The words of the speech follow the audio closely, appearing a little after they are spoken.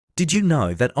Did you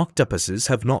know that octopuses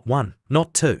have not one,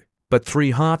 not two, but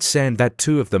three hearts, and that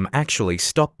two of them actually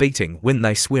stop beating when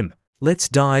they swim? Let's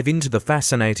dive into the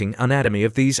fascinating anatomy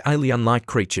of these alien-like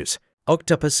creatures.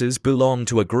 Octopuses belong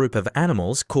to a group of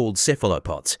animals called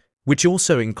cephalopods, which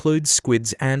also includes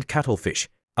squids and cuttlefish.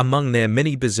 Among their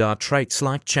many bizarre traits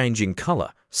like changing color,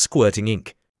 squirting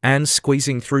ink, and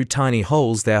squeezing through tiny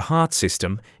holes, their heart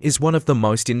system is one of the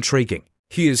most intriguing.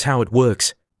 Here's how it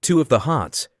works. Two of the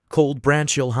hearts, called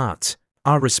branchial hearts,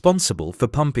 are responsible for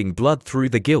pumping blood through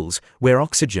the gills where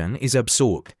oxygen is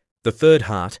absorbed. The third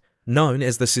heart, known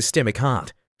as the systemic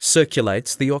heart,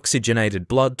 circulates the oxygenated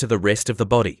blood to the rest of the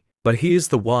body. But here's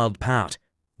the wild part.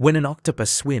 When an octopus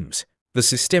swims, the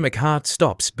systemic heart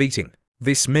stops beating.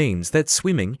 This means that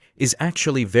swimming is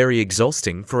actually very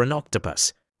exhausting for an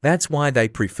octopus. That's why they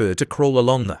prefer to crawl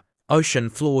along the ocean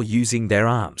floor using their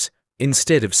arms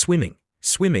instead of swimming.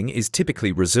 Swimming is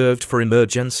typically reserved for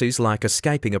emergencies like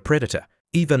escaping a predator.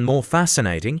 Even more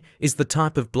fascinating is the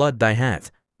type of blood they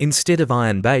have. Instead of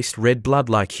iron-based red blood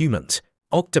like humans,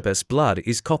 octopus blood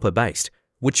is copper-based,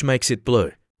 which makes it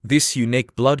blue. This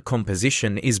unique blood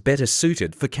composition is better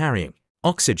suited for carrying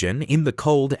oxygen in the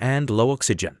cold and low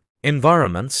oxygen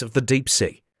environments of the deep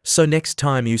sea. So next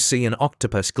time you see an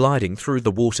octopus gliding through the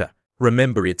water,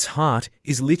 remember its heart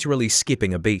is literally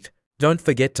skipping a beat. Don't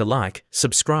forget to like,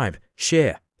 subscribe,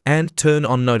 share, and turn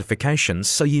on notifications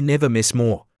so you never miss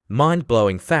more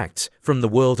mind-blowing facts from the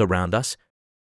world around us.